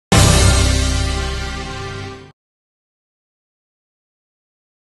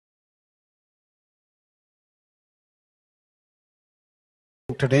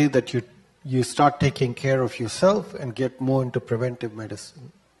today that you start taking care of yourself and get more into preventive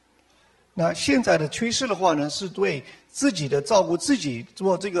medicine. 那现在的趋势的话呢，是对自己的照顾自己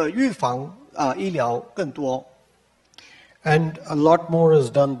做这个预防医疗更多。And a lot more is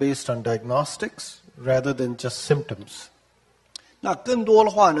done based on diagnostics rather than just symptoms. 那更多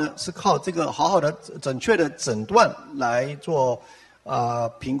的话呢，是靠这个好好的准确的诊断来做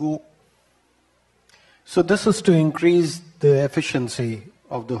评估。So this is to increase the efficiency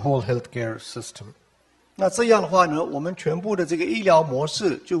of the whole healthcare system. 那这样的话呢，我们全部的这个医疗模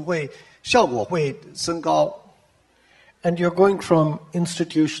式就会效果会升高。And you're going from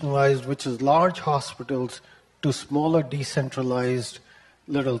institutionalized, which is large hospitals, to smaller decentralized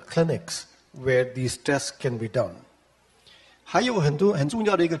little clinics where these tests can be done. 还有很重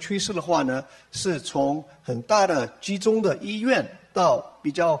要的一个趋势的话呢，是从很大的集中的医院到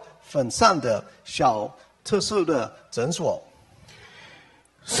比较分散的小特色的诊所。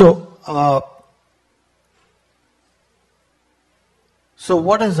So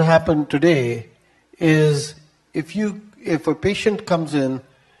what has happened today is if a patient comes in,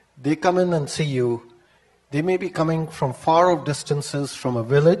 they come in and see you, they may be coming from far off distances from a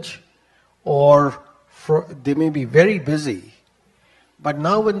village, or they may be very busy. But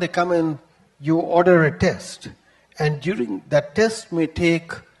now when they come in, you order a test, and during that test may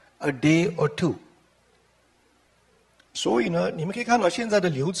take a day or two. 所以呢，你们可以看到现在的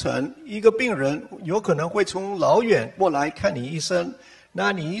流程，一个病人有可能会从老远过来看你医生，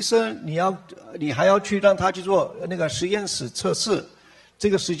那你医生你还要去让他去做那个实验室测试，这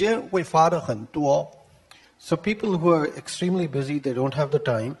个时间会花的很多。So people who are extremely busy, they don't have the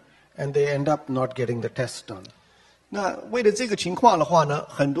time, and they end up not getting the test done. 那为了这个情况的话呢，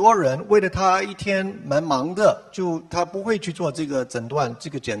很多人为了他一天蛮忙的，他不会去做这个诊断、这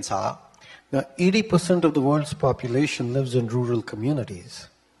个检查。Now, 80% of the world's population lives in rural communities.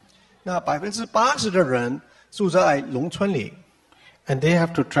 那80%的人住在农村里。And they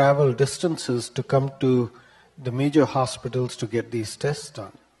have to travel distances to come to the major hospitals to get these tests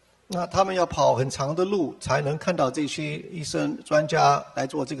done. 那他们要跑很长的路才能看到这些医生专家来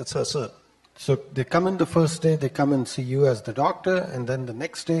做这个测试。So they come in the first day, they come and see you as the doctor, and then the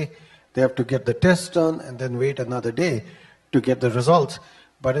next day they have to get the test done and then wait another day to get the results.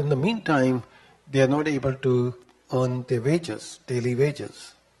 But in the meantime, they are not able to earn their wages, daily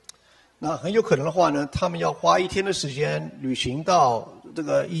wages. 那很有可能的话呢，他们要花一天的时间旅行到这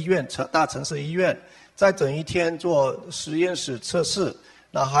个医院，大城市医院，再等一天做实验室测试，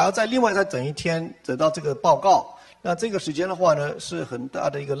那还要另外再等一天得到这个报告。那这个时间的话呢，是很大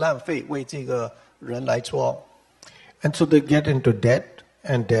的一个浪费，为这个人来说。And so they get into debt,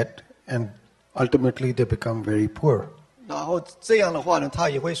 and ultimately they become very poor. 然后这样的话呢，他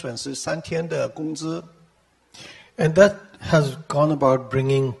也会损失3天的工资。And that has gone about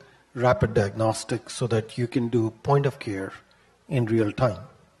bringing rapid diagnostics so that you can do point of care in real time.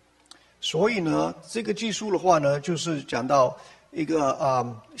 所以呢，这个技术的话呢，就是讲到一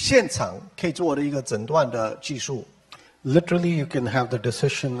个现场可以做的一个诊断的技术。Literally, you can have the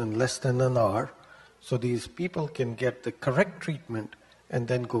decision in less than an hour, so these people can get the correct treatment and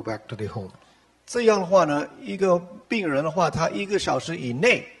then go back to their home. 这样的话呢，一个病人的话，他1个小时以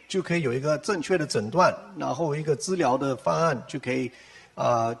内就可以有一个正确的诊断，然后一个治疗的方案就可以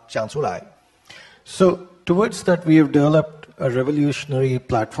讲出来。So towards that, we have developed a revolutionary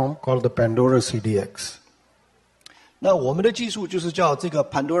platform called the Pandora CDX. 那我们的技术就是叫这个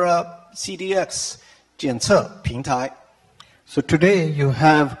Pandora CDX 检测平台。So today you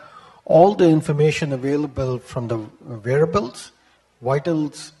have all the information available from the wearables.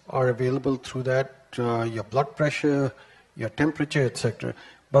 Vitals are available through that, your blood pressure, your temperature, etc.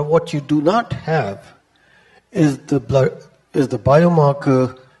 But what you do not have is the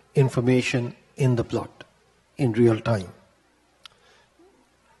biomarker information in the blood in real time.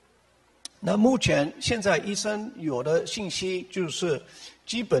 那目前现在医生有的信息就是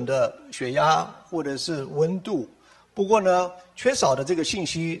基本的血压或者是温度，不过呢，缺少的这个信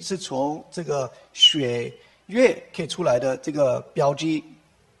息是从这个血液可以出来的这个标记。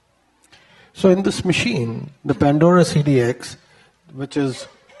So in this machine, the Pandora CDX, which is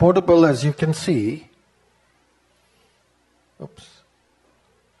portable as you can see,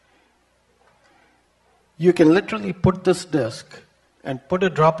 you can literally put this disc and put a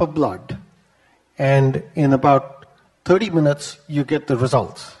drop of blood, and in about 30 minutes you get the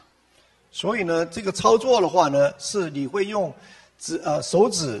results. 所以呢，这个操作的话呢，是你会用手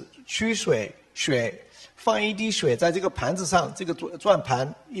指驱血，放一滴血在这个盘子上，这个转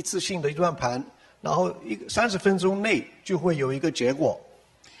盘一次性的转盘，然后30分钟内就会有一个结果。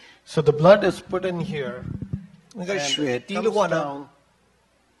So the blood is put in here. 那个血滴的话呢，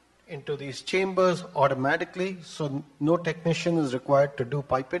 into these chambers automatically, so no technician is required to do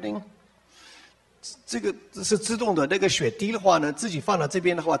pipetting. 这个是自动的，那个血滴的话呢，自己放到这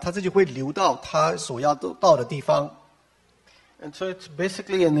边的话，它自己会流到它所要到的地方。And so it's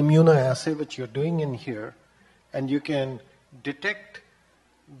basically an immunoassay which you're doing in here, and you can detect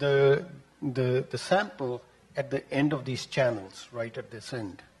the sample at the end of these channels, right at this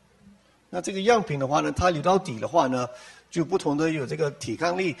end. 那这个样品的话呢，它流到底的话呢，就不同的有这个抵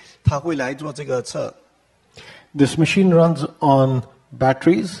抗力，它会来做这个测。This machine runs on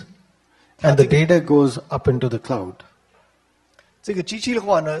batteries, and the data goes up into the cloud. 这个机器的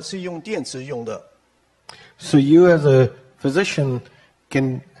话呢，是用电池用的。So you as a physician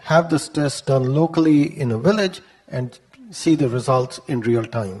can have this test done locally in a village and see the results in real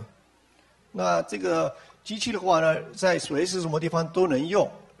time. 那这个机器的话呢，在随时什么地方都能用，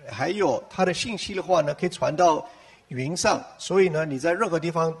还有它的信息的话呢，可以传到云上，所以呢，你在任何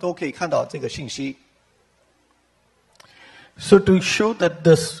地方都可以看到这个信息。So to show that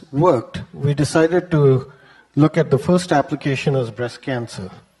this worked, we decided to look at the first application as breast cancer.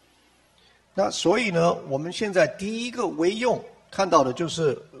 那所以呢，我们现在第一个为用看到的就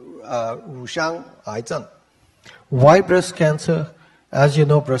是乳腺癌症。Why breast cancer? As you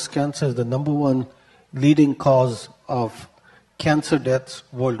know, breast cancer is the number one leading cause of cancer deaths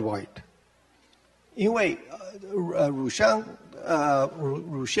worldwide. 因为乳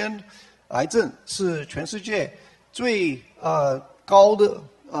腺癌症是全世界最高的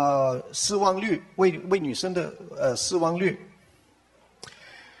死亡率，为女生的死亡率。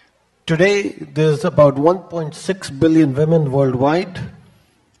Today, there's about 1.6 billion women worldwide.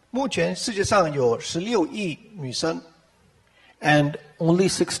 目前世界上有16亿女生。And only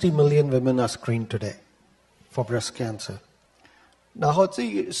 60 million women are screened today for breast cancer. 然后这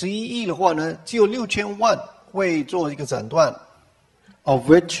个11亿的话呢，只有6000万会做一个诊断。Of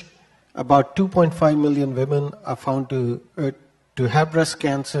which about 2.5 million women are found to have breast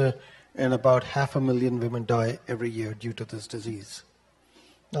cancer, and about 500,000 women die every year due to this disease.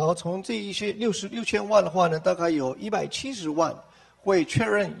 然后从这一些6000万的话呢，大概有170万会确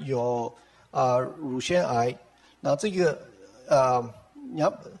认有乳腺癌。那这个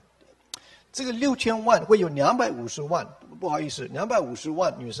6000万会有250万，不好意思，250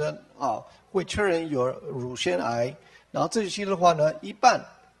万女生会确认有乳腺癌。然后这些的话呢，一半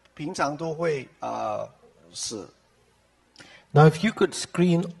平常都会死。Now, if you could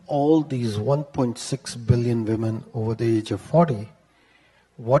screen all these 1.6 billion women over the age of 40,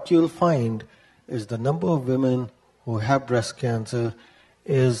 what you'll find is the number of women who have breast cancer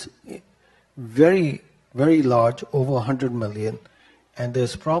is very, very large, over 100 million, and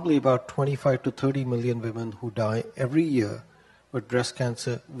there's probably about 25 to 30 million women who die every year with breast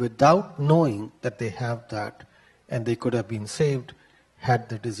cancer without knowing that they have that, and they could have been saved had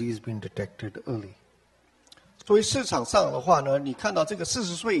the disease been detected early. 所以市场上的话呢，你看到这个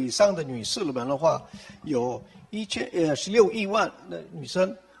40岁以上的女士们的话，有16亿万的女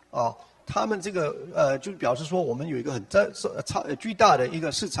生她们这个就表示说，我们有一个很巨大的一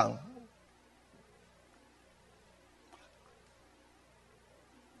个市场。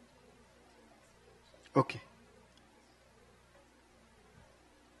Okay.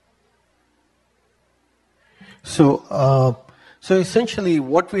 So essentially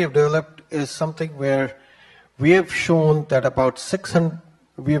what we have developed is something where we have shown that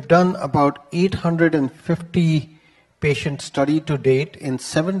we have done about 850 patient study to date in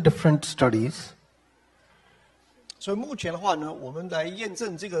 7 different studies. 所以目前的话呢，我们来验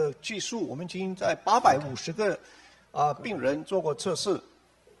证这个技术，我们已经在850个病人做过测试。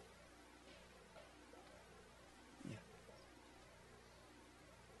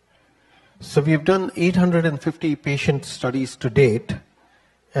So we've done 850 patient studies to date,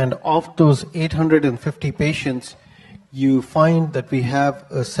 and of those 850 patients, you find that we have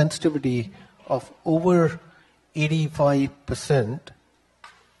a sensitivity of over 85%.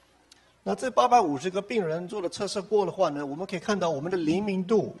 那这850个病人做的测试过的话呢，我们可以看到我们的灵敏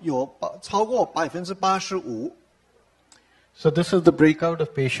度有超过85%。So this is the breakout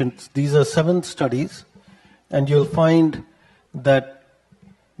of patients. These are 7 studies, and you'll find that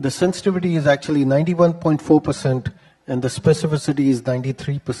the sensitivity is actually 91.4% and the specificity is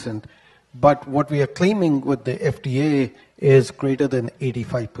 93%. But what we are claiming with the FDA is greater than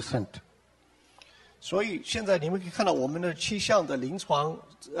 85%. 所以现在你们可以看到我们的7项的临床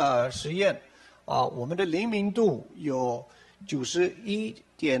实验我们的灵敏度有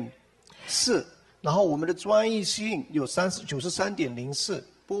 91.4%， 然后我们的专业性有 93.04%。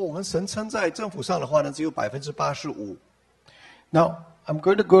不过我们声称在政府上的话呢，只有 85%。 Now, I'm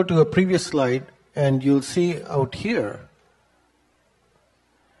going to go to a previous slide, and you'll see out here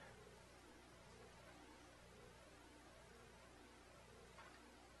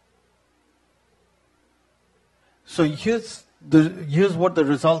So here's what the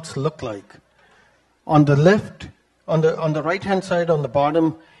results look like. On the left, on the right-hand side, on the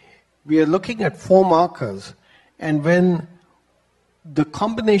bottom, we are looking at 4 markers. And when the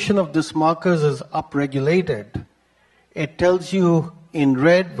combination of these markers is upregulated, it tells you in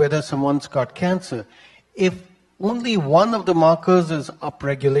red whether someone's got cancer. If only one of the markers is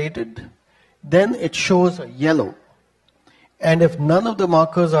upregulated, then it shows a yellow. And if none of the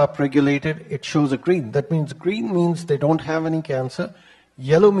markers are upregulated, it shows a green. That means green means they don't have any cancer.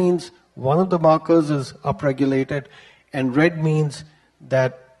 Yellow means one of the markers is upregulated. And red means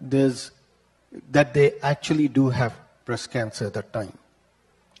that they actually do have breast cancer at that time.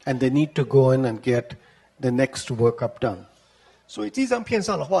 And they need to go in and get the next workup done. 所以这张片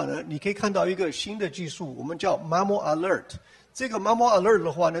上的话呢，你可以看到一个新的技术，我们叫 Mammo Alert。这个 Mammo Alert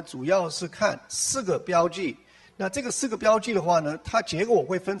的话呢，主要是看4个标记。那这个4个标记的话呢，它结果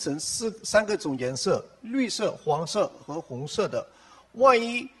会分成3个种颜色：绿色、黄色和红色的。万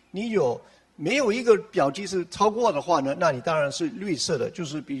一你没有一个标记是超过的话呢，那你当然是绿色的，就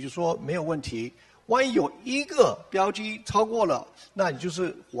是比如说没有问题。万一有一个标记超过了，那你就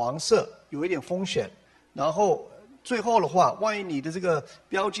是黄色，有一点风险。然后最后的话，万一你的这个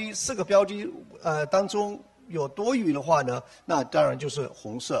标记4个标记当中有多余的话呢，那当然就是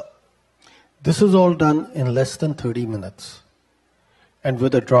红色。This is all done in less than 30 minutes and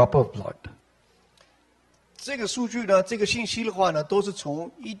with a drop of blood. 这个数据呢，这个信息的话呢，都是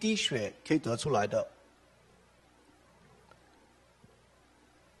从一滴血可以得出来的。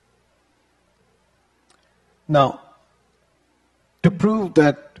Now, to prove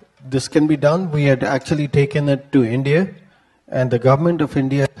that this can be done, we had actually taken it to India, and the government of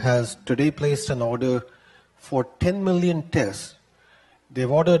India has today placed an order for 10 million tests.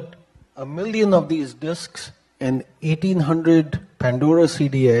 They've ordered 1 million of these discs and 1,800 Pandora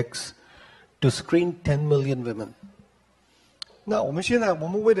CDX to screen 10 million women. 那我们现在，我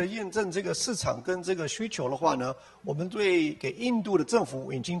们为了验证这个市场跟这个需求的话呢，我们给印度的政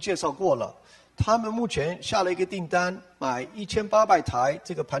府已经介绍过了。他们目前下了一个订单，买1800台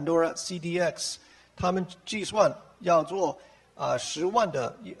这个 Pandora CDX， 他们计算要做10万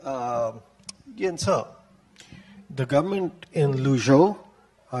的验测。The government in Luzhou,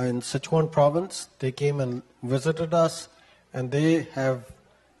 in Sichuan province, they came and visited us, and they have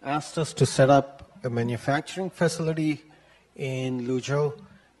asked us to set up a manufacturing facility in Luzhou,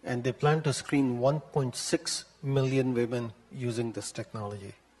 and they plan to screen 1.6 million women using this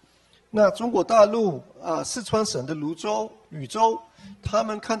technology. 那中国大陆四川省的泸州，他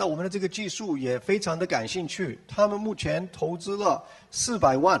们看到我们的这个技术也非常的感兴趣，他们目前投资了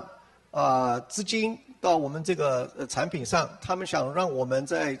400万资金到我们这个产品上，他们想让我们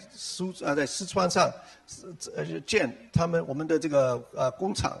在四川上建我们的这个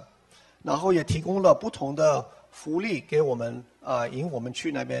工厂，然后也提供了不同的福利给我们引我们去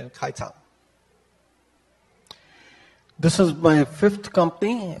那边开厂。This is my 5th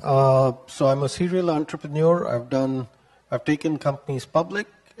company, so I'm a serial entrepreneur. I've taken companies public,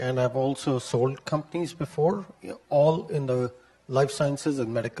 and I've also sold companies before, all in the life sciences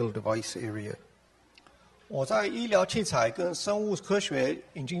and medical device area. 我在医疗器材跟生物科学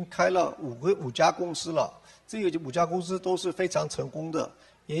已经开了5家公司了，这个5家公司都是非常成功的，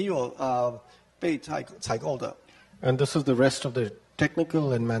也有被采购的。And this is the rest of the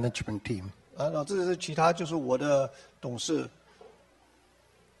technical and management team. 那这是其他就是我的董事。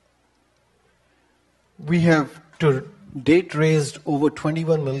We have to date raised over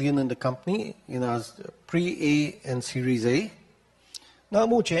 21 million in the company in our pre-A and Series A. 那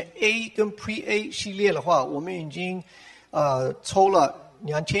目前 A 跟 Pre-A 系列的话，我们已经抽了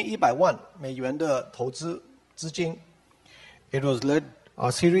2100万美元的投资资金。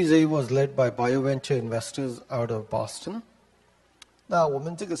Our Series A was led by bioventure investors out of Boston. 那我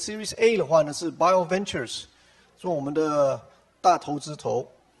们这个 Series A 的话呢，是 BioVentures 做我们的大投资头。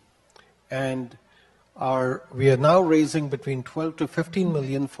And we are now raising between 12 to 15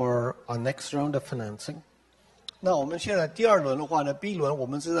 million for our next round of financing. 那我们现在第2轮的话呢 ，B 轮我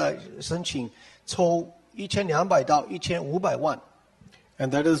们是在申请抽1200到1500万。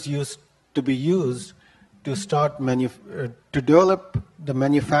And that is to be used to start to develop the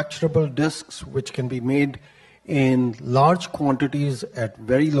manufacturable discs which can be made in large quantities at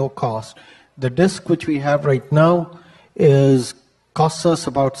very low cost. The disc which we have right now costs us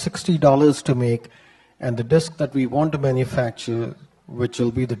about $60 to make, and the disc that we want to manufacture, which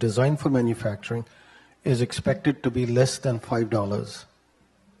will be the design for manufacturing, is expected to be less than $5.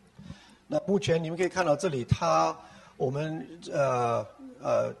 那目前你们可以看到这里，我们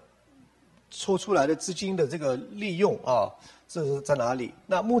抽出来的资金的这个利用这是在哪里？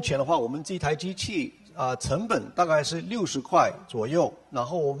那目前的话，我们这台机器成本大概是60块左右，然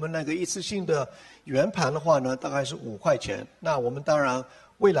后我们那个一次性的圆盘的话呢，大概是5块钱。那我们当然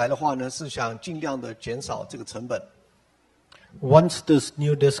未来的话呢，是想尽量的减少这个成本。Once this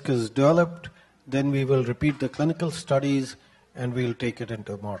new disc is developed, then we will repeat the clinical studies and we'll take it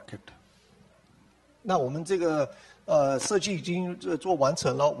into market. 那我们这个设计已经做完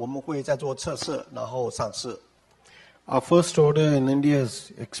成了，我们会再做测试，然后上市。Our first order in India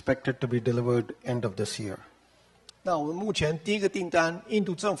is expected to be delivered end of this year. 那我们目前第一个订单，印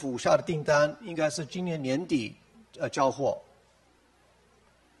度政府下的订单，应该是今年年底交货。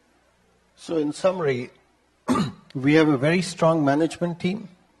So in summary, we have a very strong management team.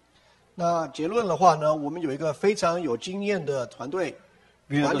 那结论的话呢，我们有一个非常有经验的团队，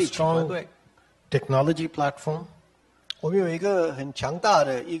 We have 管 a 理团 strong 队。technology platform. 我们有一个很强大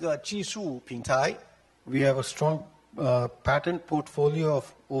的一个技术平台。 We have a strong patent portfolio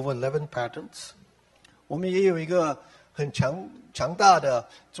of over 11 patents. 我们也有一个很强大的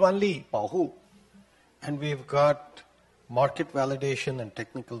专利保护。 And we've got market validation and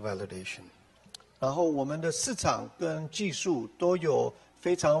technical validation. 然后我们的市场跟技术都有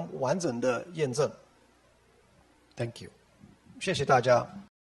非常完整的验证。 Thank you. 谢谢大家。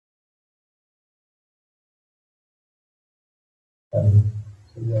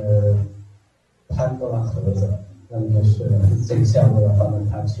这个潘多拉盒子，那么就是这个项目的话呢，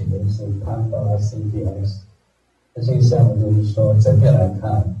它取的是潘多拉 CDS。那这个项目就是说整体来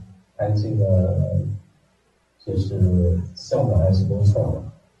看，它这个就是效果还是不错的。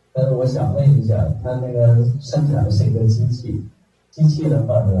但是我想问一下，它那个生产的是一个机器，机器的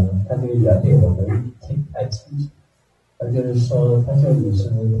话呢，它这个原理我没听太清楚。就是说，它究竟是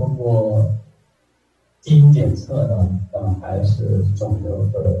通过基因检测呢，还是肿瘤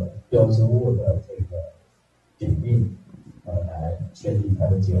的标志物的这个比例，来确定它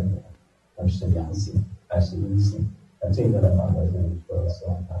的结果，是阳性还是阴性？这个的话呢，就是说希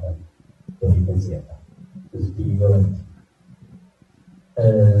望他们有一个解答，这是第一个问题。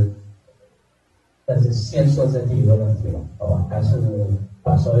但是先说这第一个问题吧，好吧？还是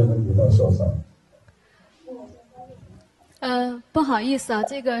把所有问题都说说。不好意思啊，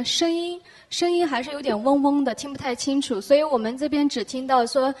这个声音还是有点嗡嗡的，听不太清楚，所以我们这边只听到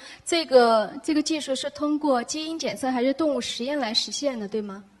说这个技术是通过基因检测还是动物实验来实现的，对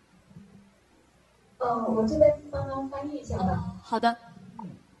吗？我这边帮忙翻译一下吧。好的。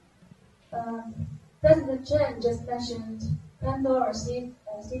President Chen just mentioned Pandora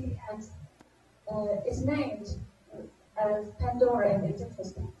CDX is named as Pandora and it's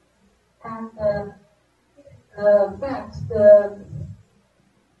interesting. And fact,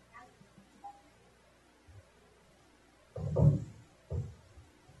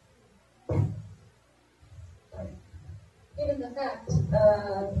 given the fact,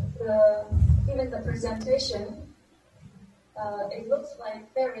 given the presentation, it looks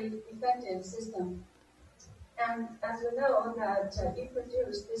like very effective system. And as we know that you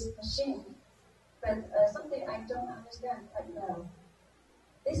produce this machine, but something I don't understand quite well.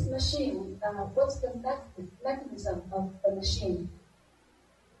 This machine, what's the mechanism of the machine?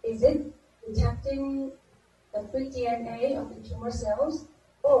 Is it detecting the free DNA of the tumor cells,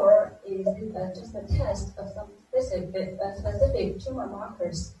 or is it just a test of some specific tumor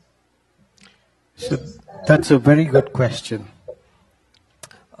markers? So that's a very good question.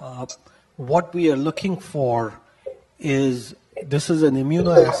 What we are looking for is, this is an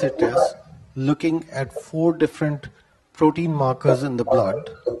immunoassay test looking at 4 different protein markers in the blood.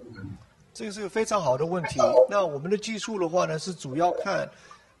 这个是个非常好的问题。那我们的技术的话呢，是主要看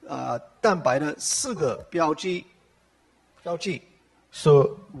蛋白的4个标记。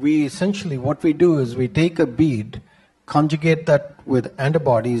So we essentially, what we do is we take a bead, conjugate that with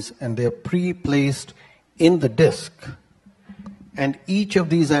antibodies, and they're pre-placed in the disc. And each of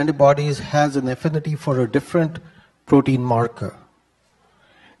these antibodies has an affinity for a different protein marker.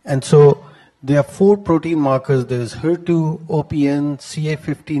 And so there are 4 protein markers. There's HER2, OPN,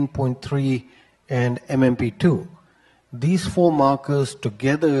 CA15.3, and MMP2. These 4 markers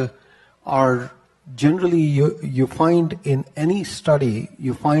together are generally, you find in any study,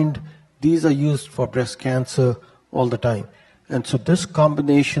 you find these are used for breast cancer all the time. And so this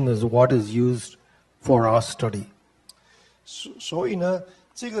combination is what is used for our study. 所以呢，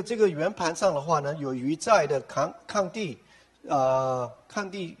这个圆盘上的话呢，有鱼在的抗地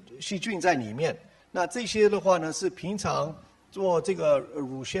细菌在里面。那这些的话呢，是平常做这个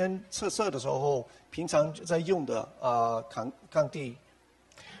乳腺测试的时候，平常在用的抗地。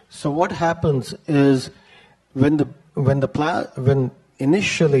So what happens is when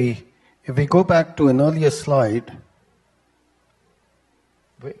initially, if we go back to an earlier slide,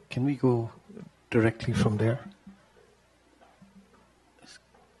 wait, can we go directly from there.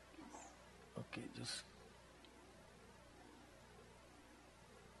 Okay, just.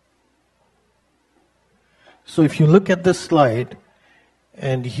 So if you look at this slide,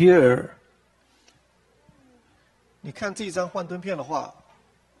 and here, 你看这一张幻灯片的话，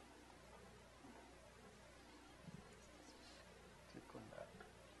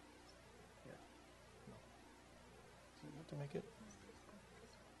 to make it?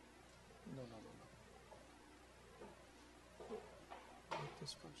 No. Make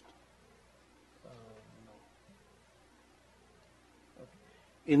this first. No.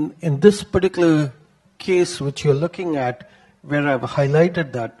 In this particular case which you're looking at, where I've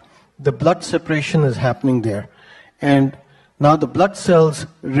highlighted that, the blood separation is happening there. And now the blood cells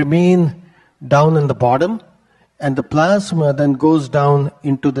remain down in the bottom, and the plasma then goes down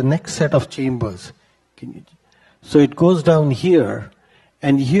into the next set of chambers. So it goes down here,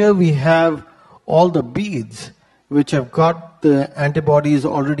 and here we have all the beads which have got the antibodies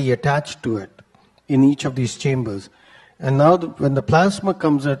already attached to it in each of these chambers. And now when the plasma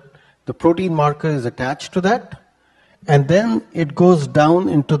comes out, the protein marker is attached to that, and then it goes down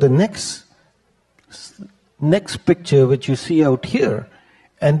into the next picture which you see out here,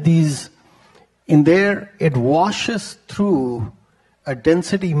 and in there it washes through a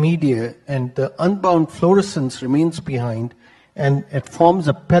density media, and the unbound fluorescence remains behind, and it forms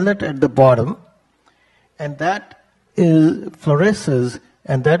a pellet at the bottom, and that fluoresces,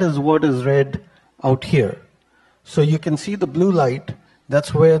 and that is what is read out here. So you can see the blue light,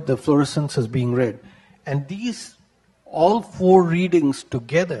 that's where the fluorescence is being read. And these, all four readings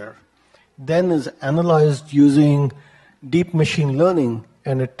together, then is analyzed using deep machine learning,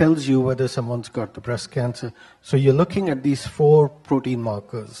 and it tells you whether someone's got the breast cancer. So you're looking at these 4 protein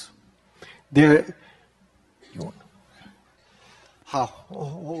markers.好，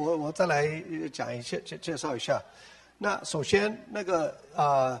我再来讲一些介绍一下。那首先那个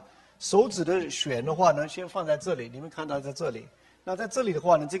手指的血的话呢，先放在这里，你们看到在这里。那在这里的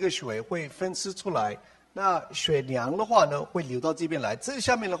话呢，这个血会分支出来。那血浆的话呢，会流到这边来。这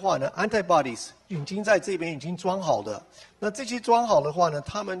下面的话呢 ，antibodies 已经在这边已经装好的。那这些装好的话呢，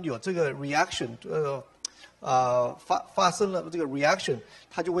他们有这个 reaction， 发生了这个 reaction，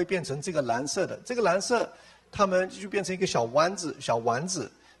 它就会变成这个蓝色的。这个蓝色，它们就变成一个小丸子。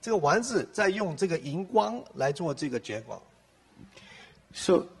这个丸子再用这个荧光来做这个结果。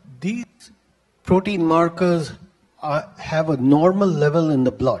So these protein markers have a normal level in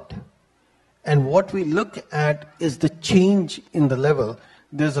the blood. And what we look at is the change in the level.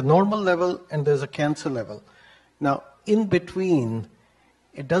 There's a normal level and there's a cancer level. Now, in between,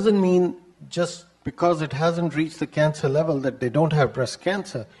 it doesn't mean just because it hasn't reached the cancer level that they don't have breast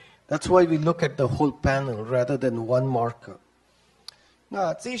cancer. That's why we look at the whole panel rather than one marker.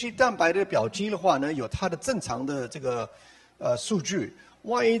 那这些蛋白的表基的话呢，有它的正常的这个数据。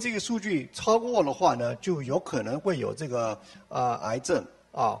万一这个数据超过的话呢，就有可能会有这个癌症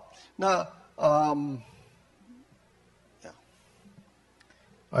啊。那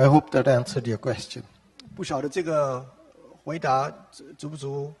I hope that answered your question. 不晓得这个回答足不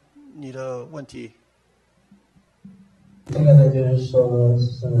足你的问题？这个呢，就是说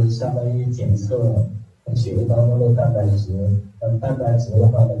是相当于检测血液当中的蛋白质。蛋白质的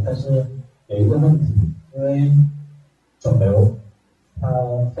话呢，它是有一个问题，因为肿瘤它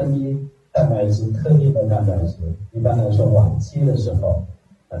分泌蛋白质，特定的蛋白质，一般来说晚期的时候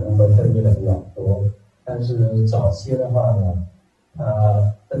可能会分泌的比较多，但是早期的话呢，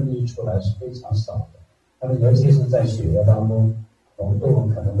它分泌出来是非常少的。那么尤其是在血液当中，浓度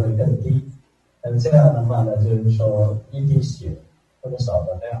可能会更低。那这样的话呢，就是说一滴血或者少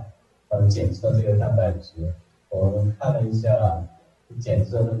的量，检测这个蛋白质，我们看了一下检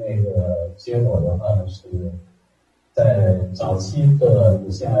测的那个结果的话呢，是在早期的乳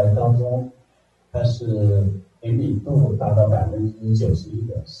腺癌当中，它是灵敏度达到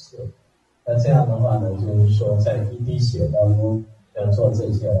91.4%。那这样的话呢，就是说在一滴血当中要做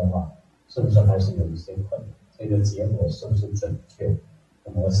这些的话，是不是还是有一些困难？这个结果是不是准确？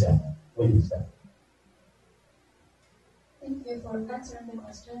我想问一下。Thank you for answering the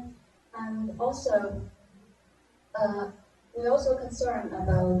question. And also, we're also concerned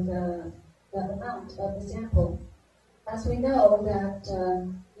about the amount of the sample. As we know that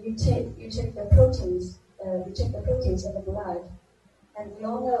you check the proteins in the blood, and we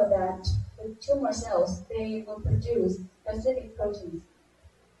all know that the tumor cells, they will produce specific proteins.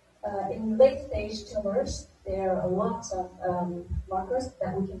 In late stage tumors, there are lots of markers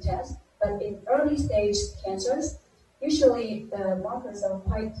that we can test, but in early stage cancers, usually the markers are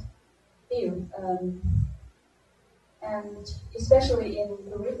quite few, and especially in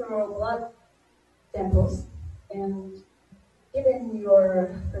peripheral blood samples. And given your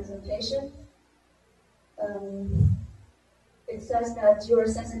presentation, it says that your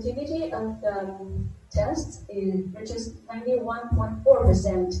sensitivity of the test reaches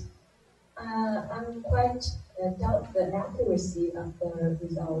 91.4%. I'm quite doubt the accuracy of the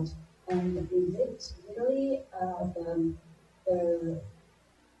result. And is it really the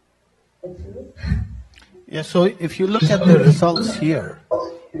truth? Yeah, so if you look at the results here,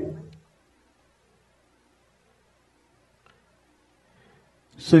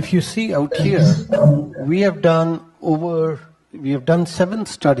 so if you see out here, we have done 7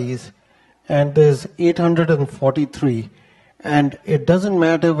 studies, and there's 843, and it doesn't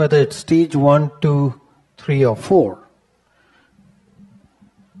matter whether it's stage 1, 2, 3, or 4.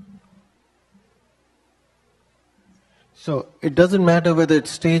 So it doesn't matter whether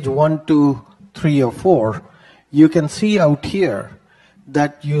it's stage 1, 2, 3, or 4. You can see out here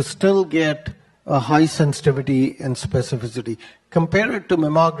that you still get a high sensitivity and specificity. Compare it to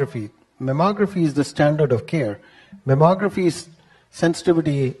mammography. Mammography is the standard of care. Mammography's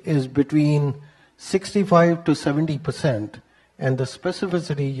sensitivity is between 65 to 70%, and the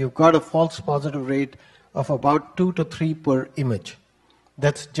specificity, you've got a false positive rate of about 2 to 3 per image.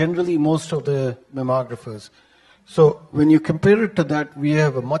 That's generally most of the mammographers. So when you compare it to that, we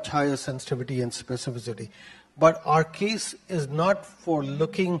have a much higher sensitivity and specificity. But our case is not for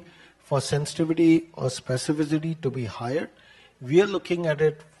looking for sensitivity or specificity to be higher. We are looking at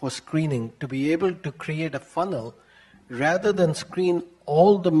it for screening, to be able to create a funnel. Rather than screen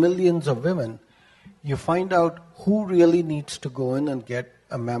all the millions of women, you find out who really needs to go in and get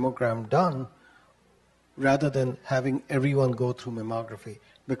a mammogram done, rather than having everyone go through mammography,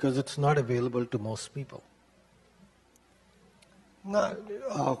 because it's not available to most people. 那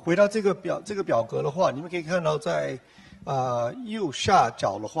回到这个表格的话，你们可以看到在右下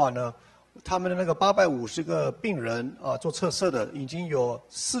角的话呢，他们的那个850个病人做测试的，已经有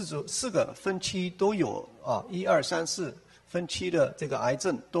4个分期都有1、2、3、4分期的这个癌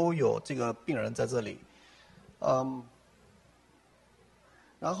症都有这个病人在这里，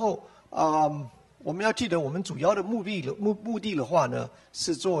然后我们要记得，我们主要的目的的话呢，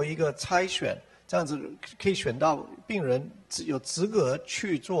是作为一个筛选。这样子可以选到病人有资格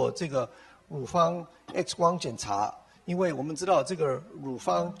去做这个乳房 X 光检查，因为我们知道这个乳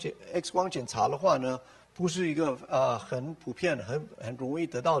房 X 光检查的话呢，不是一个很普遍、很容易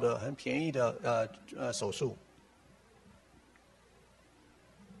得到的、很便宜的手术。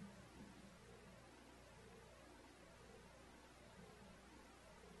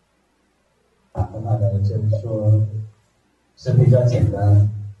的话呢，就是说是比较简单，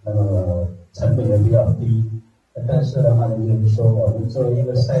那么成本也比较低，但是的话呢，就是说我们作为一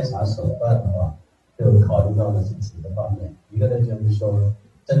个筛查手段的话，就考虑到的是几个方面。一个呢，就是说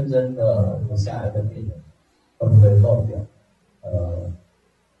真正的乳腺癌的病人会不会漏掉？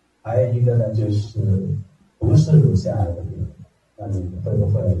还有一个呢，就是不是乳腺癌的病人，那你会不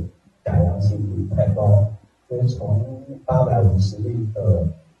会假阳性率太高？所以从850例的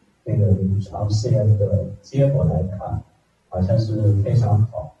这个临床试验的结果来看，好像是非常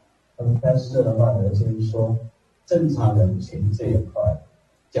好。但是的话呢，就是说正常人群这一块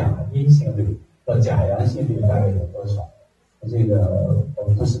假阴性率和假阳性率大概有多少？这个我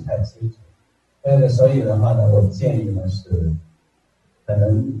们不是太清楚。所以的话呢，我建议呢是，可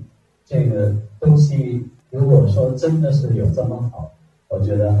能这个东西如果说真的是有这么好，我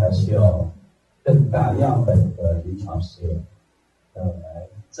觉得还需要更大样本的临床实验，来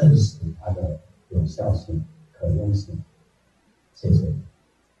证实它的有效性、可用性。谢谢。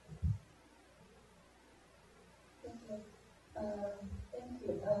Thank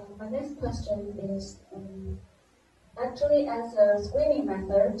you. My next question is, actually as a screening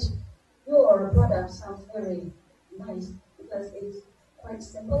method, your product sounds very nice because it's quite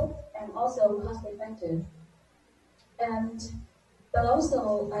simple and also cost effective. But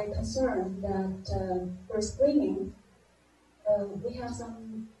also I'm concerned that for screening, we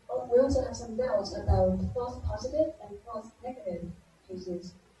also have some doubts about false positive and false negative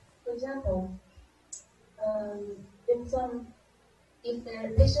cases. For example, if there are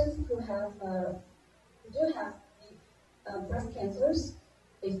patients who do have breast cancers,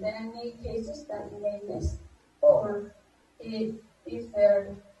 is there any cases that you may miss? Or if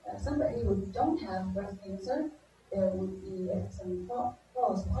there somebody who don't have breast cancer, there would be some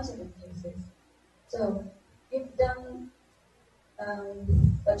false positive cases. So you've done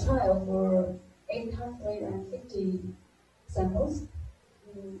a trial for 850 samples.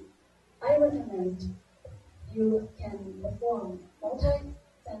 I recommend you can perform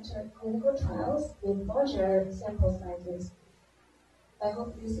multi-center clinical trials with larger sample sizes. I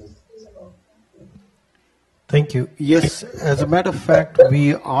hope this is feasible. Thank you. Thank you. Yes, as a matter of fact,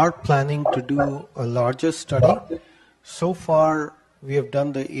 we are planning to do a larger study. So far, we have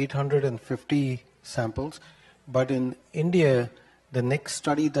done the 850 samples, but in India, the next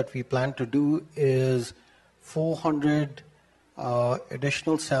study that we plan to do is 400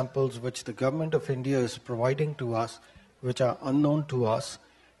 additional samples which the government of India is providing to us, which are unknown to us,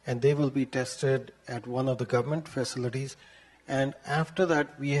 and they will be tested at one of the government facilities. And after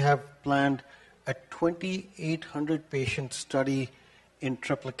that, we have planned a 2,800 patient study in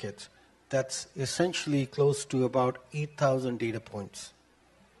triplicates. That's essentially close to about 8,000 data points.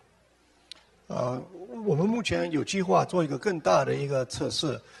 我们目前有计划做一个更大的一个测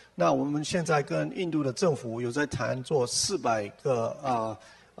试。那我们现在跟印度的政府有在谈做400个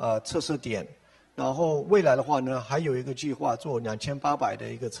测试点，然后未来的话呢，还有一个计划做2800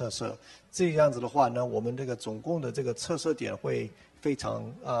的一个测试。这样子的话呢，我们这个总共的这个测试点会非常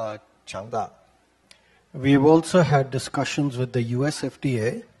强大。We've also had discussions with the US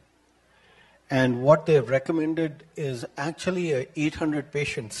FDA, and what they've recommended is actually a 800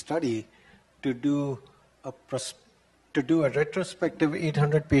 patient study to do a retrospective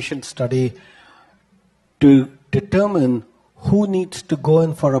 800 patient study to determine who needs to go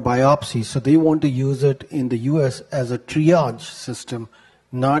in for a biopsy. So they want to use it in the US as a triage system,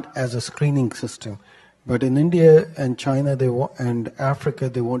 not as a screening system. But in India and China and Africa,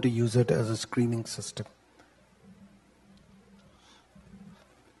 they want to use it as a screening system.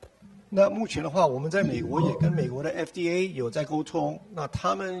 那目前的话，我们在美国也跟美国的 FDA 有在沟通，那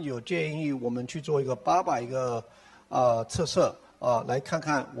他们有建议我们去做一个800个测试来看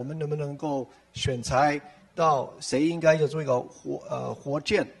看我们能不能够选材到谁应该要做一个活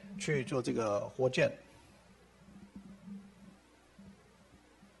检去做这个活检。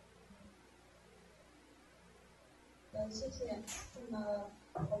谢谢。那么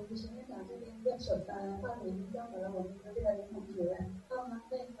我们前面讲这边的范围交给了我们的这个林同学，那么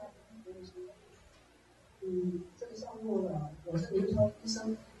这一块这个项目呢，我是临床医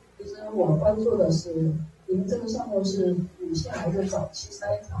生，其实我关注的是你们这个项目是乳腺癌的早期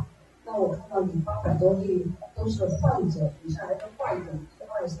筛查。那我看到你800多例都是患者，乳腺癌的患者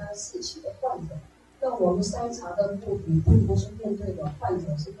，2、3、4期的患者。那我们筛查的目的并不是面对的患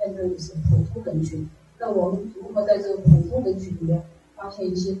者，是面对的是普通人群。那我们如何在这个普通人群里面发现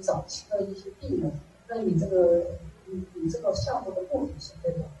一些早期的一些病人？那你这个项目的目的是这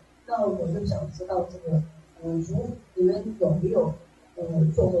个。那我就想知道这个，如你们有没有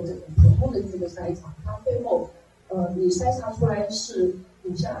做过这个普通人群的筛查？它最后，你筛查出来是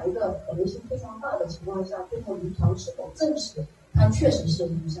乳腺癌的可能性非常大的情况下，最后临床是否证实它确实是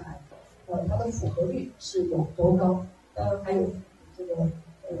乳腺癌？它的符合率是有多高？当然还有这个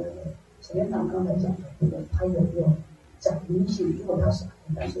沈院长刚才讲的这个，它有没有假阴性？如果它是癌，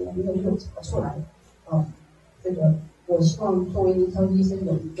但是我们又没有查出来，这个。我希望作为临床医生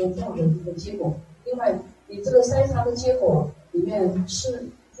有一个这样的一个结果。另外，你这个筛查的结果里面是，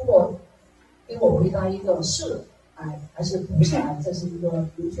如果给我回答一个是癌还是不是癌，这是一个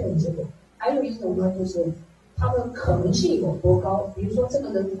明确的结果。还有一种呢，就是它的可能性有多高。比如说，这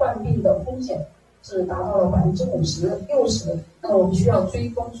个人患病的风险是达到了50%、60%，那我们需要追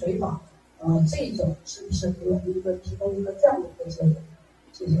踪随访。这一种是不是给我们提供一个这样的一个结果？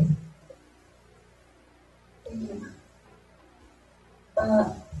谢谢。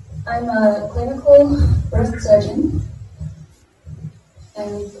I'm a clinical birth surgeon,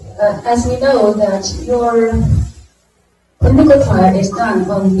 and as we know that your clinical trial is done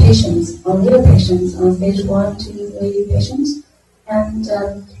on patients, on real patients, on stage 1, 2, 3 patients, and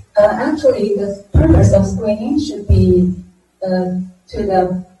actually the purpose of screening should be to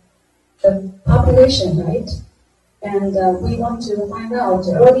the population, right? And we want to find out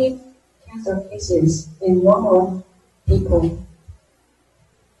early cancer cases in normal people.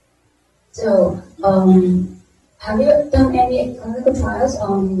 So, have you done any clinical trials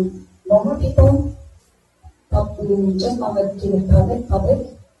on normal people, just on the public,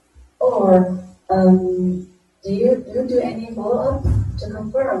 or do you do any follow-up to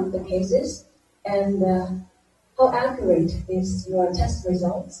confirm the cases, and how accurate is your test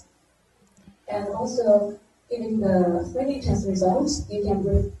results? And also, given the screening test results, you can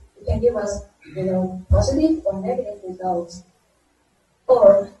give us, positive or negative results,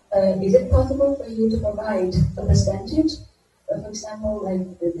 or is it possible for you to provide a percentage? For example,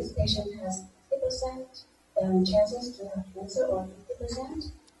 like this patient has 50% chances to have cancer or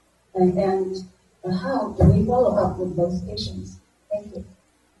 50%, and how do we follow up with those patients? Thank you.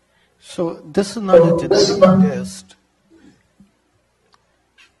 So this is not a genetic test.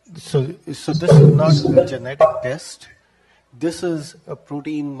 So this is not a genetic test. this is a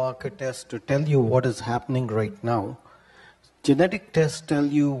protein marker test to tell you what is happening right now. Genetic tests tell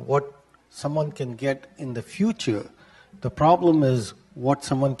you what someone can get in the future. The problem is what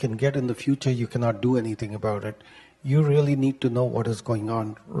someone can get in the future, you cannot do anything about it. You really need to know what is going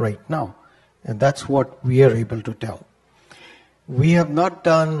on right now. And that's what we are able to tell. We have not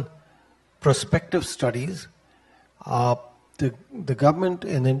done prospective studies. The government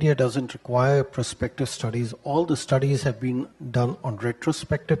in India doesn't require prospective studies. All the studies have been done on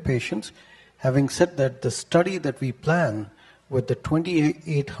retrospective patients. Having said that, the study that we plan with the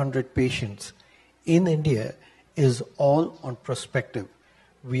 2,800 patients in India is all on prospective.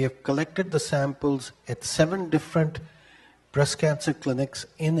 We have collected the samples at 7 different breast cancer clinics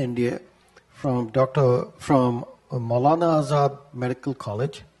in India from Maulana Azad Medical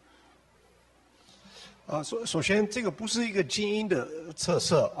College. 首先这个不是一个基因的测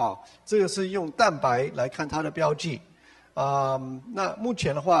试啊，这个是用蛋白来看它的标记。那目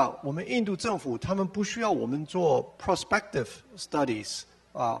前的话，我们印度政府他们不需要我们做 prospective studies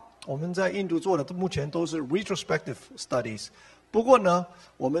啊，我们在印度做的目前都是 retrospective studies。不过呢，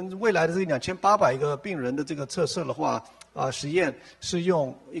我们未来的这个2800个病人的这个测试的话，实验是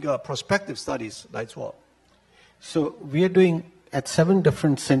用一个 prospective studies 来做。So we are doing at 7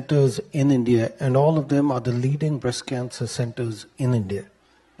 different centers in India, and all of them are the leading breast cancer centers in India.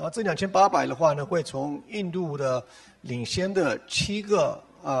 然后这2800的话呢，会从印度的领先的7个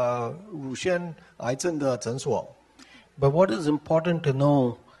乳腺癌症的诊所。But what is important to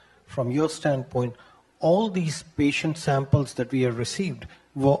know from your standpoint, all these patient samples that we have received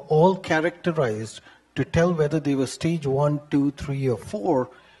were all characterized to tell whether they were stage 1, 2, 3, or 4.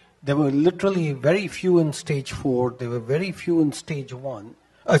 There were literally very few in stage 4. There were very few in stage 1.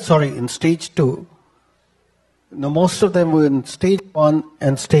 In stage 2. Now, most of them were in stage 1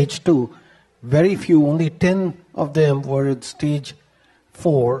 and stage 2. Very few, only 10 of them were in stage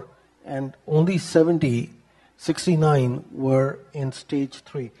 4, and only 69 were in stage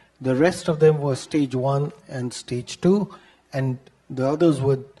 3. The rest of them were stage 1 and stage 2, and the others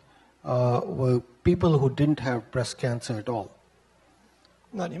were people who didn't have breast cancer at all.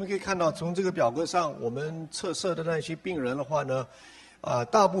 那你们可以看到，从这个表格上，我们测试的那些病人的话呢，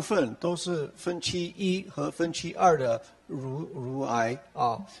大部分都是分期1和分期2的乳癌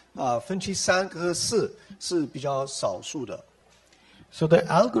分期3和4是比较少数的。So the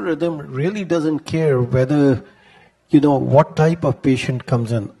algorithm really doesn't care whether, what type of patient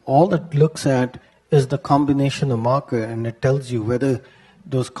comes in. All it looks at is the combination of marker, and it tells you whether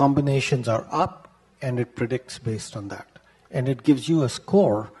those combinations are up, and it predicts based on that. And it gives you a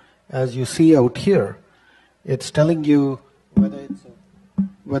score, as you see out here. It's telling you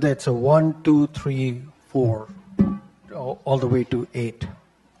whether it's a 1, 2, 3, 4, all the way to 8.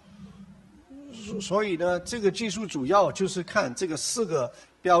 所以呢，这个技术主要就是看这个4个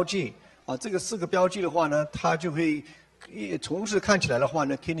标记这个4个标记的话呢，它就会同时看起来的话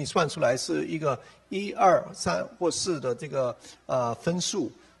呢，给你算出来是一个1、2、3或4的这个分数，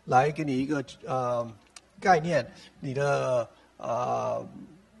来给你一个概念，你的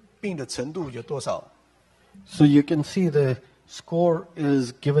病的程度有多少。So you can see the score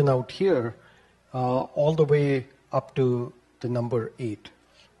is given out here, all the way up to the number 8.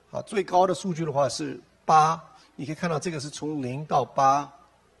 最高的数据的话是8，你可以看到这个是从0到8。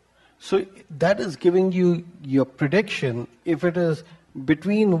So that is giving you your prediction. If it is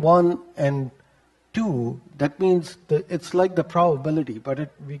between 1 and 2, that means that it's like the probability, but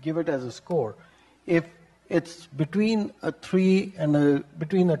we give it as a score. If it's between a 2 and a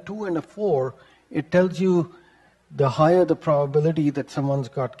 4, it tells you the higher the probability that someone's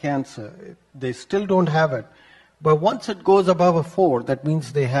got cancer. They still don't have it. But once it goes above a 4, that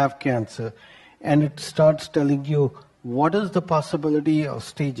means they have cancer. And it starts telling you what is the possibility of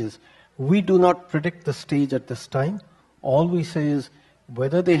stages. We do not predict the stage at this time. All we say is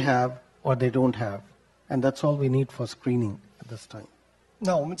whether they have or they don't have. And that's all we need for screening at this time.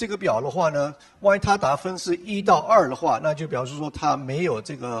 那我们这个表的话呢，万一他打分是1到2的话，那就表示说他没有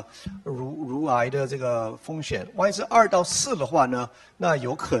这个乳癌的这个风险。万一是2到4的话呢，那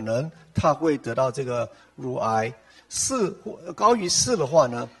有可能他会得到这个乳癌。高于4的话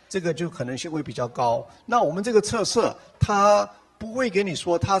呢，这个就可能性会比较高。那我们这个测试，它不会给你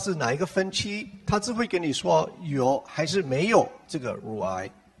说它是哪一个分期，它只会给你说有还是没有这个乳癌。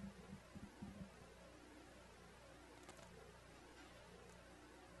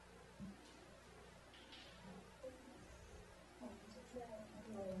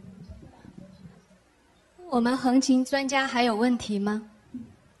我们横琴专家还有问题吗？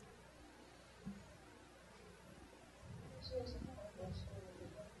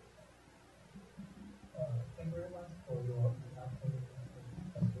 Thank you very much for your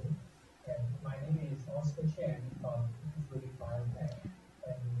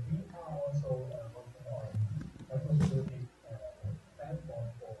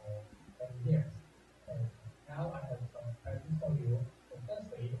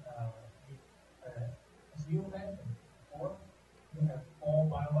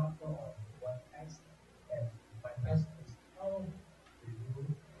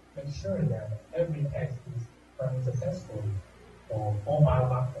ensure that every test is running successfully for 4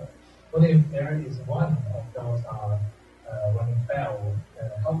 biomarkers. What if there is one of those running fail?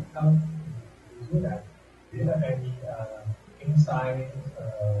 How do you do that? Do you have any inside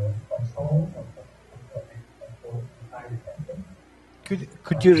control of inside testing?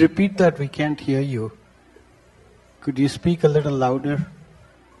 Could you repeat that? We can't hear you. Could you speak a little louder?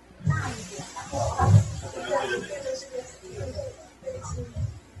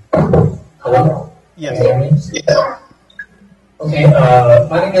 Hello? Yes. Yeah. Okay,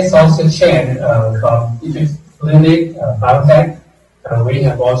 my name is also Chen from Egypt Clinic Biotech. We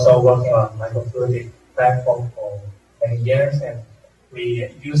have also working on microfluidic platform for many years, and we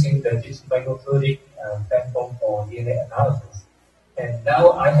using the microfluidic platform for DNA analysis. And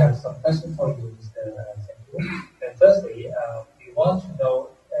now I have some questions for you, Mr. Senju. And firstly, we want to know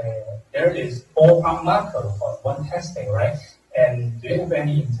there is 4 markers for one testing, right? And do you have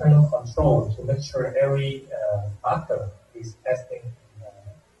any internal control to make sure every marker is testing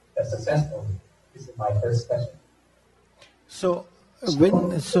successfully? This is my first question. So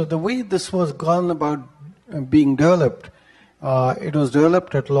the way this was gone about being developed, it was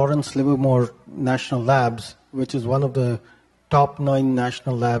developed at Lawrence Livermore National Labs, which is one of the top 9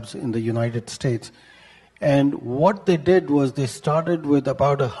 national labs in the United States. And what they did was they started with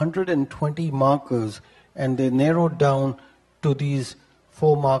about 120 markers, and they narrowed down to these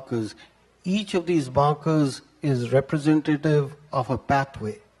 4 markers. Each of these markers is representative of a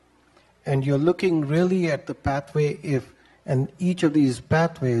pathway. And you're looking really at the pathway and each of these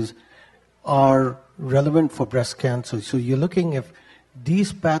pathways are relevant for breast cancer. So you're looking if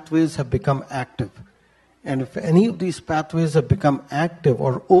these pathways have become active. And if any of these pathways have become active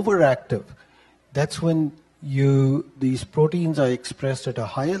or overactive, that's when these proteins are expressed at a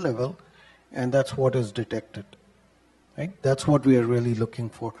higher level, and that's what is detected. Right? That's what we are really looking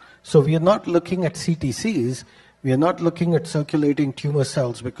for. So we are not looking at CTCs, we are not looking at circulating tumor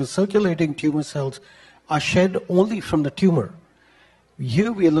cells, because circulating tumor cells are shed only from the tumor.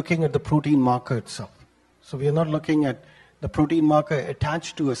 Here we are looking at the protein marker itself. So we are not looking at the protein marker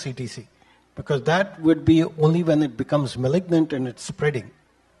attached to a CTC, because that would be only when it becomes malignant and it's spreading.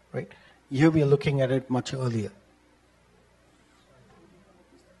 Right? Here we are looking at it much earlier.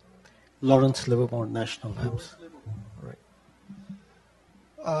 Lawrence Livermore National Labs.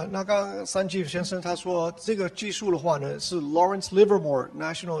 那刚刚三季先生他说，这个技术的话呢，是 Lawrence Livermore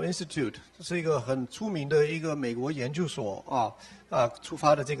National Institute， 这是一个很出名的一个美国研究所出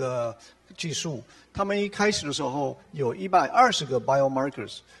发的这个技术。他们一开始的时候有120个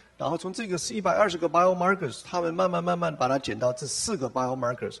biomarkers， 然后从这个120个 biomarkers， 他们慢慢把它减到这4个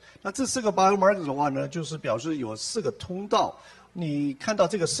biomarkers。那这4个 biomarkers 的话呢，就是表示有4个通道。你看到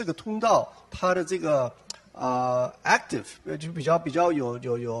这个4个通道，它的这个active 就比较有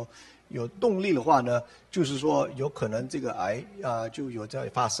动力的话呢，就是说有可能这个癌就有在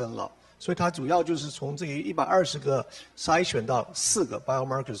发生了。所以它主要就是从这个120个筛选到4个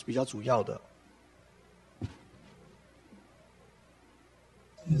biomarkers 比较主要的。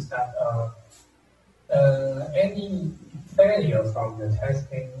Is that any failure from the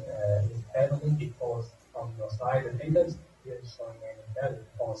testing is happening because from your side the data isn't showing any value,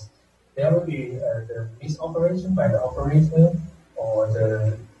 because there will be the misoperation by the operator, or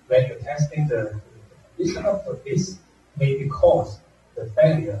when you're testing the condition of this may cause the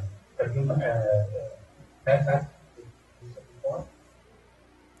failure. Have you had that before?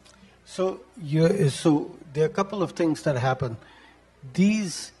 So there are a couple of things that happen.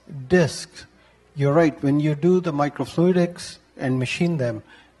 These discs, you're right, when you do the microfluidics and machine them,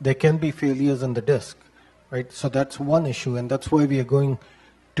 there can be failures in the disc, right? So that's one issue, and that's why we are going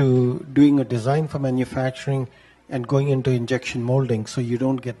to doing a design for manufacturing and going into injection molding, so you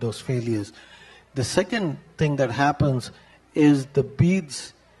don't get those failures. The second thing that happens is the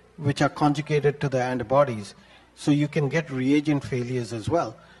beads which are conjugated to the antibodies, so you can get reagent failures as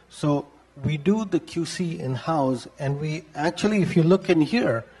well. So we do the QC in-house, and we actually, if you look in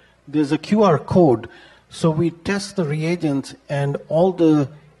here, there's a QR code. So we test the reagents, and all the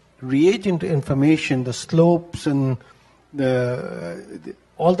reagent information, the slopes and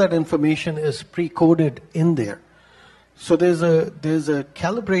all that information is pre-coded in there. So there's a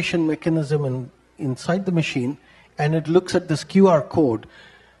calibration mechanism inside the machine, and it looks at this QR code.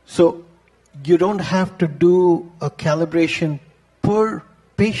 So you don't have to do a calibration per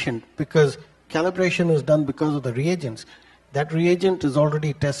patient, because calibration is done because of the reagents. That reagent is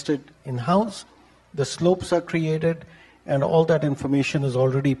already tested in-house, the slopes are created, and all that information is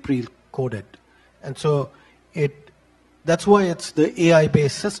already pre-coded. And so that's why it's the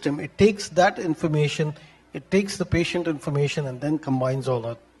AI-based system. It takes that information, it takes the patient information, and then combines all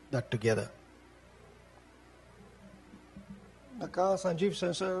that together. 那刚刚Sanjeev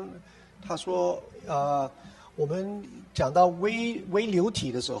先生他说我们讲到微流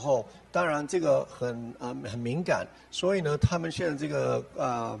体的时候，当然这个很敏感，所以呢，他们现在这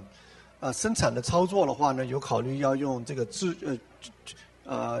个生产的操作的话呢，有考虑要用这个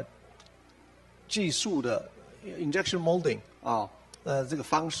技术的 injection molding 这个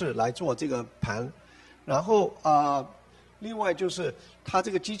方式来做这个盘，然后另外就是它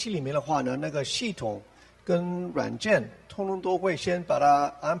这个机器里面的话呢，那个系统跟软件通通都会先把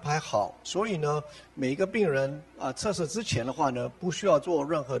它安排好，所以呢，每一个病人测试之前的话呢，不需要做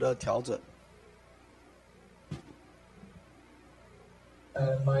任何的调整。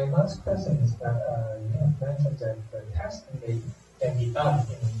My last question is that you have mentioned that the testing can be done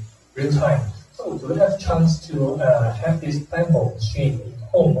in real time. So do you have chance to have this sample machine in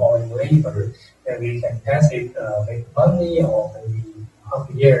home or in labor that we can test it maybe monthly or maybe half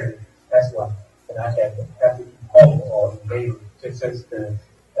a year as well? And I can have it in home or in labor. This is the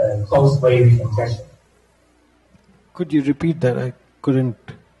close way we can test it. Could you repeat that? I couldn't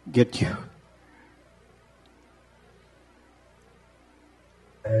get you.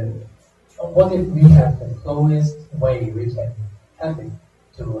 What if we have the closest way we can have it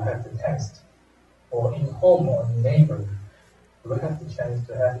to have the test, or in home or in neighbor? Do we have the chance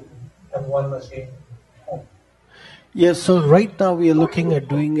to have one machine in home? Yes, so right now we are looking at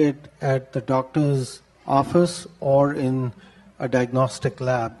doing it at the doctor's office or in a diagnostic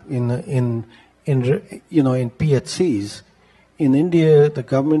lab in PHCs. In India, the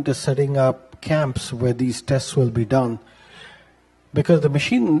government is setting up camps where these tests will be done. Because the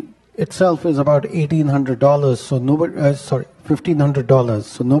machine itself is about $1,800, so nobody, $1,500,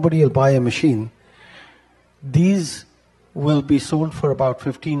 so nobody will buy a machine. These will be sold for about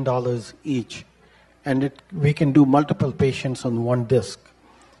 $15 each, and we can do multiple patients on one disc.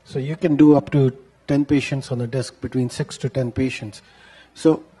 So you can do up to 10 patients on a disc, between 6 to 10 patients.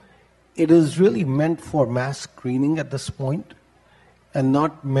 So it is really meant for mass screening at this point, and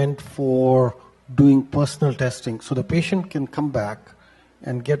not meant for doing personal testing. So the patient can come back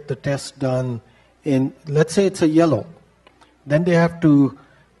and get the test done in, let's say it's a yellow. Then they have to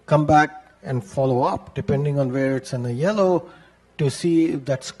come back and follow up, depending on where it's in a yellow, to see if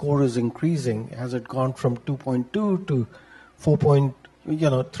that score is increasing. Has it gone from 2.2 to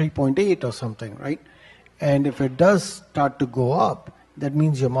 3.8 or something, right? And if it does start to go up, that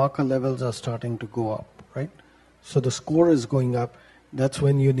means your marker levels are starting to go up, right? So the score is going up. That's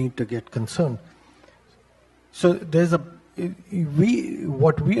when you need to get concerned. So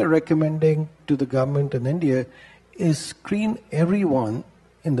what we are recommending to the government in India is screen everyone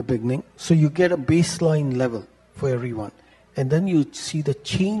in the beginning, so you get a baseline level for everyone, and then you see the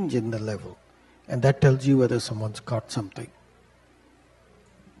change in the level, and that tells you whether someone's got something.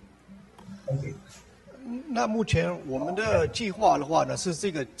 Thank you. 那目前我们的计划的话呢，是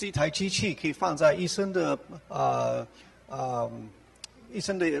这台机器可以放在医生的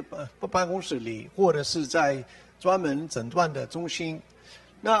办公室里，或者是在专门诊断的中心。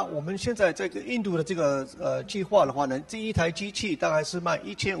那我们现在这个印度的这个计划的话呢，这一台机器大概是卖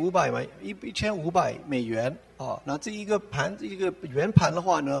1500美元啊。那这一个圆盘的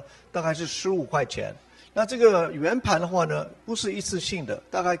话呢，大概是15块钱。那这个圆盘的话呢，不是一次性的，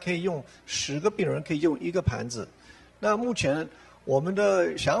大概可以用10个病人可以用一个盘子。那目前我们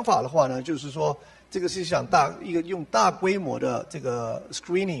的想法的话呢，就是说这个是想用大规模的这个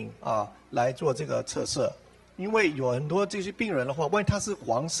screening 来做这个测试。因为有很多这些病人的话，万一他是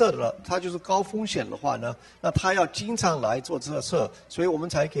黄色的了，他就是高风险的话呢，那他要经常来做测试，所以我们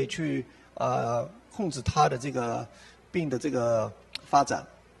才可以去控制他的这个病的这个发展。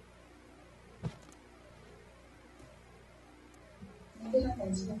非常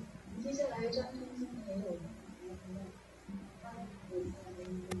感谢。接下来张先生也有。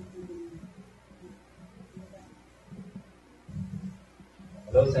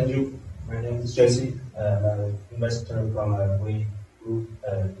Hello, thank you. My name is Jesse. I'm an investor from Way Group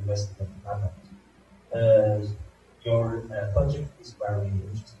Investment Department. Your project is very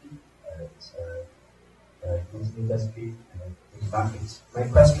interesting. It's a good industry and good market. My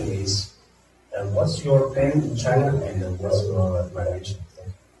question is, what's your plan in China and what's your valuation?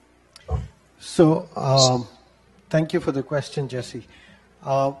 So, thank you for the question, Jesse.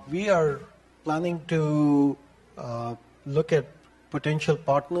 We are planning to look at potential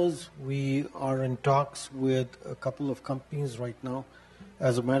partners. We are in talks with a couple of companies right now.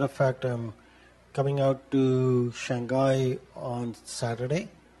 As a matter of fact, I'm coming out to Shanghai on Saturday.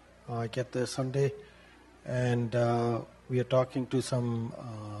 I get there Sunday, and we are talking to some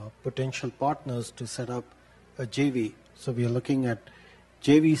potential partners to set up a JV. So we are looking at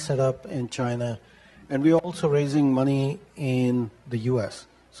JV set up in China, and we are also raising money in the US.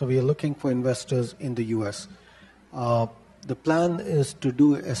 So we are looking for investors in the US. The plan is to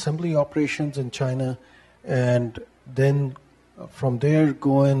do assembly operations in China, and then from there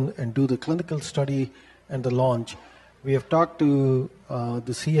go in and do the clinical study and the launch. We have talked to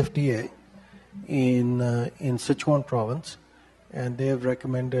the CFDA in Sichuan province, and they have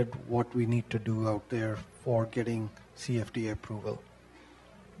recommended what we need to do out there for getting CFDA approval.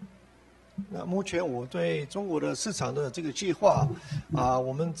 那目前我对中国的市场的这个计划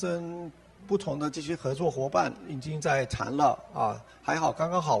我们跟不同的这些合作伙伴已经在谈了还好刚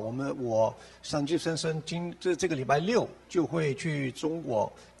刚好我上季先生这个礼拜六就会去中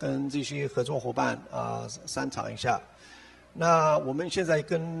国跟这些合作伙伴商讨一下。那我们现在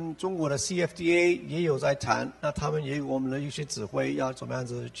跟中国的 CFDA 也有在谈，那他们也有我们的一些指挥要怎么样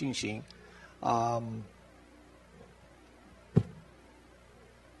子进行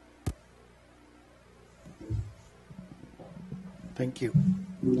Thank you.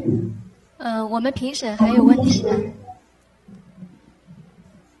 我们评审还有问题呢。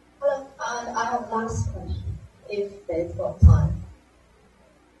Hello, I have last question, if they've got time.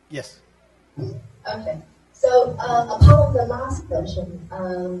 Yes. Okay. So, apart from the last question,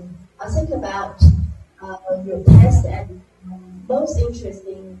 I think about your test and most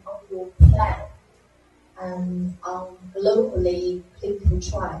interesting on your plan and globally clinical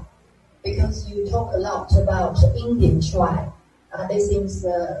trial, because you talk a lot about Indian trial. This seems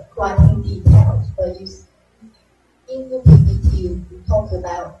quite in detail, but in your PPT you talk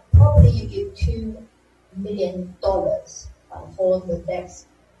about probably you give $2 million for the next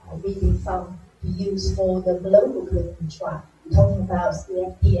really fund to use for the global clinical trial. You're talking about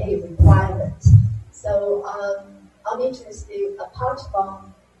the FDA requirements. So I'm interested, apart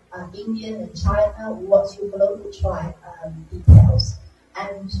from India and China, what's your global trial details?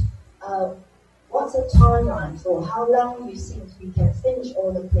 And what's the timeline for how long you think we can finish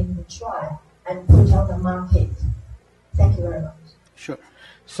all the clinical trial and put on the market? Thank you very much. Sure.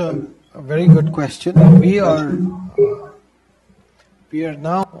 So, a very good question. We are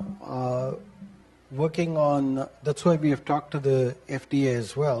now working on, that's why we have talked to the FDA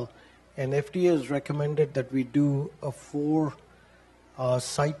as well, and FDA has recommended that we do a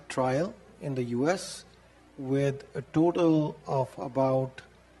 4-site trial in the US with a total of about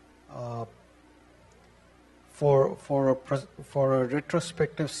for a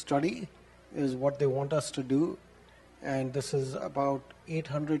retrospective study is what they want us to do, and this is about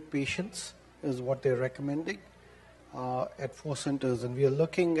 800 patients is what they're recommending at 4 centers, and we are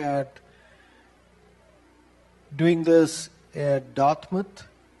looking at doing this at Dartmouth,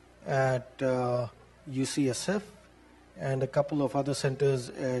 at UCSF, and a couple of other centers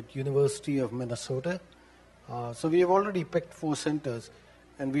at University of Minnesota. So we have already picked 4 centers,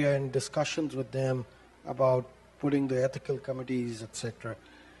 and we are in discussions with them about putting the ethical committees, etc.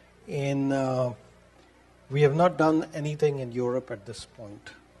 We have not done anything in Europe at this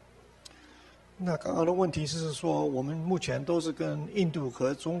point. 那刚刚的问题是说，我们目前都是跟印度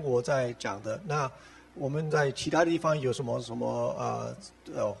和中国在讲的。那我们在其他地方有什么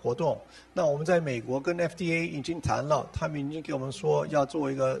活动？那我们在美国跟 FDA 已经谈了，他们已经给我们说要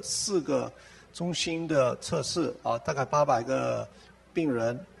做一个4个中心的测试大概800个病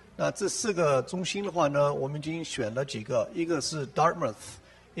人。那这4个中心的话呢，我们已经选了几个，一个是 Dartmouth，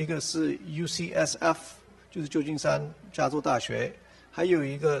 一个是 UCSF， 就是旧金山加州大学，还有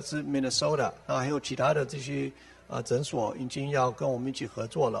一个是 Minnesota， 还有其他的这些诊所已经要跟我们一起合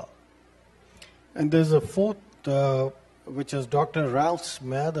作了。And there's a 4th, which is Dr. Ralph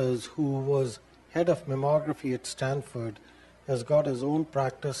Smathers, who was head of mammography at Stanford, has got his own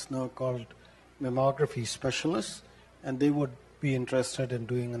practice now called Mammography Specialists, and they would be interested in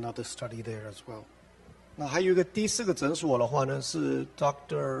doing another study there as well. 那还有一个第4个诊所的话呢，是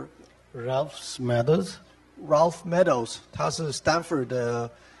Dr. Ralph Smathers. Ralph Meadows， 他是 Stanford 的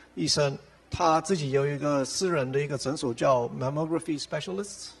医生，他自己有一个私人的一个诊所叫 Mammography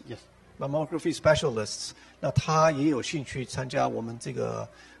Specialists。 Yes. Mammography Specialists， 那他也有兴趣参加我们这个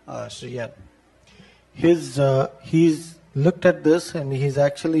实验。He's looked at this and he's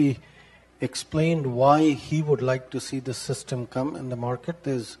actually explained why he would like to see the system come in the market.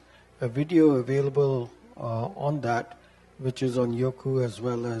 There's a video available on that, which is on Yoku as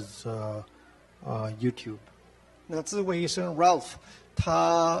well as YouTube. 那这位医生 Ralph，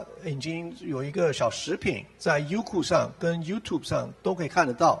 他已经有一个小食品在 Yoku 上跟 YouTube 上都可以看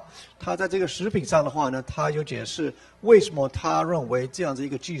得到。他在这个食品上的话呢，他有解释为什么他认为这样子一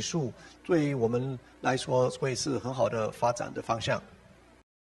个技术对于我们来说会是很好的发展的方向。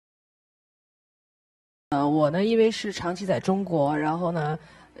我呢因为是长期在中国，然后呢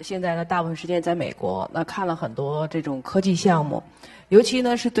现在呢大部分时间在美国，那看了很多这种科技项目，尤其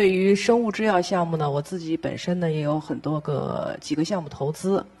呢是对于生物制药项目呢，我自己本身呢也有几个项目投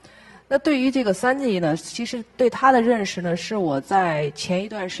资。那对于这个3G 呢，其实对他的认识呢，是我在前一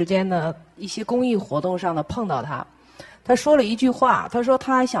段时间呢一些公益活动上呢碰到他。他说了一句话，他说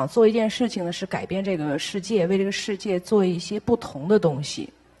他想做一件事情呢，是改变这个世界，为这个世界做一些不同的东西。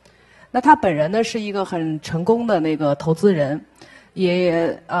那他本人呢是一个很成功的那个投资人，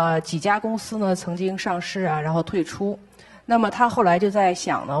也几家公司呢曾经上市啊，然后退出。那么他后来就在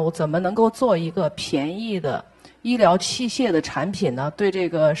想呢，我怎么能够做一个便宜的医疗器械的产品呢，对这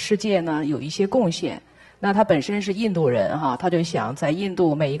个世界呢有一些贡献。那他本身是印度人哈，他就想在印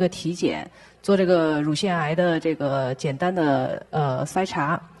度每一个体检做这个乳腺癌的这个简单的筛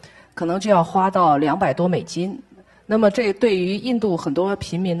查，可能就要花到$200多。那么这对于印度很多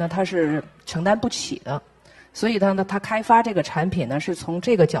平民呢，他是承担不起的。所以他开发这个产品呢，是从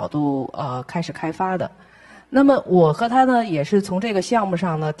这个角度开始开发的。那么我和他呢，也是从这个项目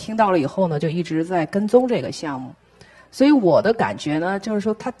上呢听到了以后呢，就一直在跟踪这个项目。所以我的感觉呢，就是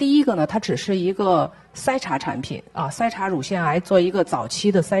说，它第一个呢，它只是一个筛查产品啊，筛查乳腺癌做一个早期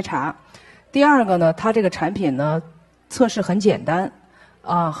的筛查。第二个呢，它这个产品呢，测试很简单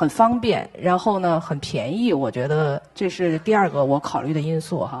啊，很方便，然后呢很便宜，我觉得这是第二个我考虑的因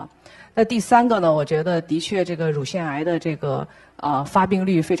素哈。那第三个呢，我觉得的确这个乳腺癌的这个发病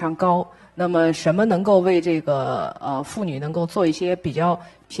率非常高。那么什么能够为这个妇女能够做一些比较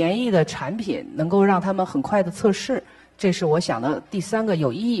便宜的产品，能够让他们很快的测试？这是我想的第三个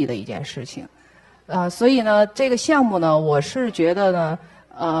有意义的一件事情，所以呢，这个项目呢，我是觉得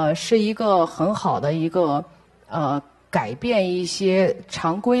呢，是一个很好的一个改变一些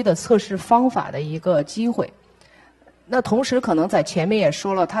常规的测试方法的一个机会。那同时，可能在前面也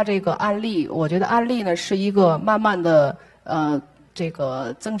说了，它这个案例，我觉得案例呢是一个慢慢的这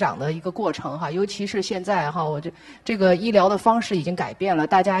个增长的一个过程哈，尤其是现在哈，这个医疗的方式已经改变了，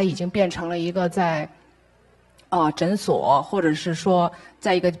大家已经变成了一个在诊所，或者是说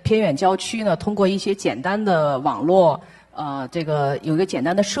在一个偏远郊区呢，通过一些简单的网络，这个有一个简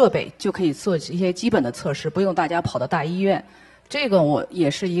单的设备就可以做一些基本的测试，不用大家跑到大医院。这个我也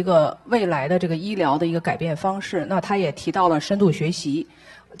是一个未来的这个医疗的一个改变方式。那他也提到了深度学习，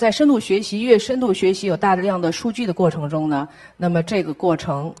在深度学习越深度学习有大量的数据的过程中呢，那么这个过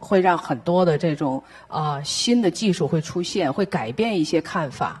程会让很多的这种新的技术会出现，会改变一些看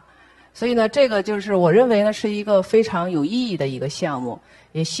法。所以呢，这个就是我认为呢是一个非常有意义的一个项目，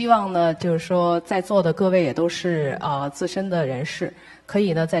也希望呢就是说在座的各位也都是资深的人士，可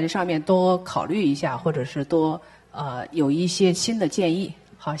以呢在这上面多考虑一下，或者是多有一些新的建议。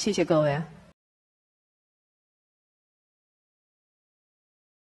好，谢谢各位。